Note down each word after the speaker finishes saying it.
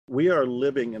we are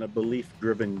living in a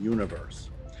belief-driven universe.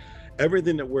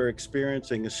 Everything that we're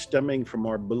experiencing is stemming from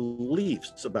our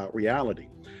beliefs about reality.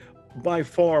 By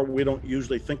far, we don't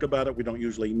usually think about it. We don't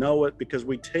usually know it because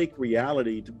we take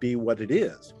reality to be what it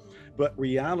is. But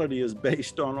reality is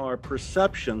based on our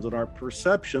perceptions, and our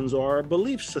perceptions are our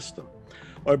belief system.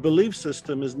 Our belief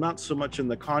system is not so much in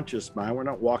the conscious mind. We're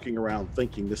not walking around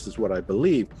thinking this is what I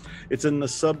believe. It's in the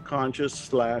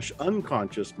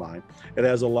subconscious/unconscious mind. It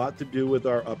has a lot to do with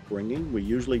our upbringing. We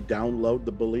usually download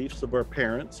the beliefs of our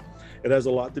parents. It has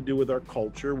a lot to do with our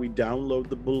culture. We download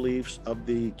the beliefs of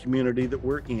the community that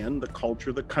we're in, the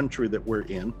culture, the country that we're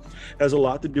in. It has a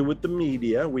lot to do with the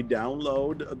media. We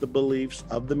download the beliefs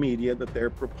of the media that they're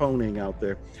proponing out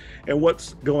there. And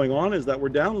what's going on is that we're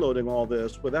downloading all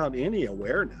this without any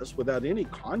awareness, without any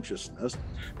consciousness,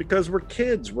 because we're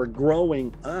kids, we're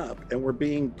growing up, and we're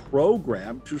being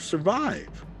programmed to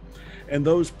survive. And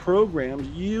those programs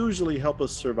usually help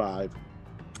us survive,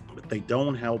 but they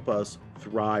don't help us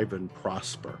thrive and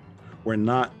prosper. We're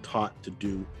not taught to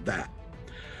do that.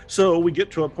 So we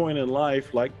get to a point in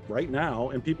life like right now,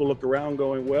 and people look around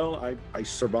going, well, I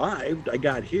survived, I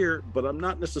got here, but I'm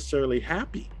not necessarily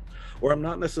happy, or I'm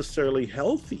not necessarily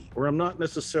healthy, or I'm not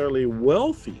necessarily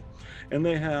wealthy. And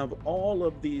they have all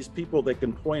of these people they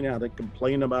can point out and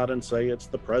complain about and say it's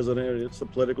the president, it's the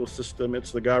political system,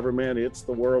 it's the government, it's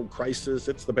the world crisis,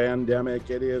 it's the pandemic,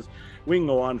 it is. We can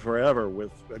go on forever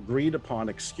with agreed upon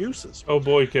excuses. Oh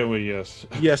boy, can we, yes.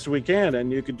 Yes, we can.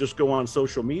 And you could just go on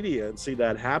social media and see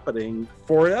that happening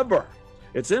forever.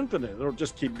 It's infinite. It'll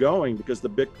just keep going because the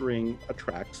bickering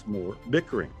attracts more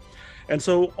bickering. And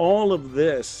so all of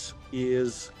this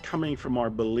is coming from our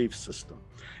belief system.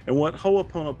 And what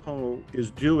Ho'oponopono is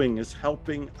doing is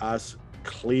helping us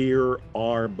clear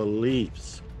our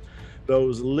beliefs.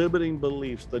 Those limiting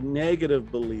beliefs, the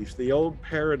negative beliefs, the old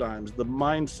paradigms, the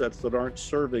mindsets that aren't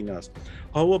serving us.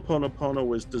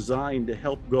 Ho'oponopono is designed to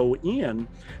help go in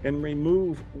and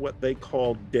remove what they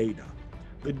call data.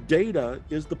 The data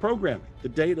is the programming. The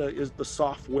data is the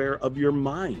software of your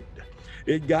mind.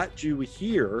 It got you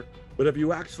here, but if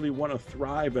you actually want to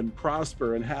thrive and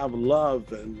prosper and have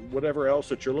love and whatever else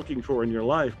that you're looking for in your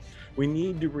life, we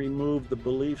need to remove the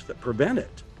beliefs that prevent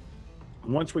it.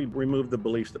 Once we remove the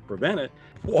beliefs that prevent it,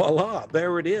 voila,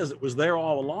 there it is. It was there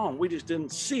all along. We just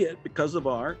didn't see it because of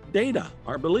our data,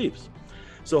 our beliefs.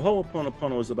 So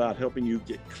Ho'oponopono is about helping you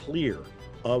get clear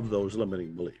of those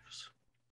limiting beliefs.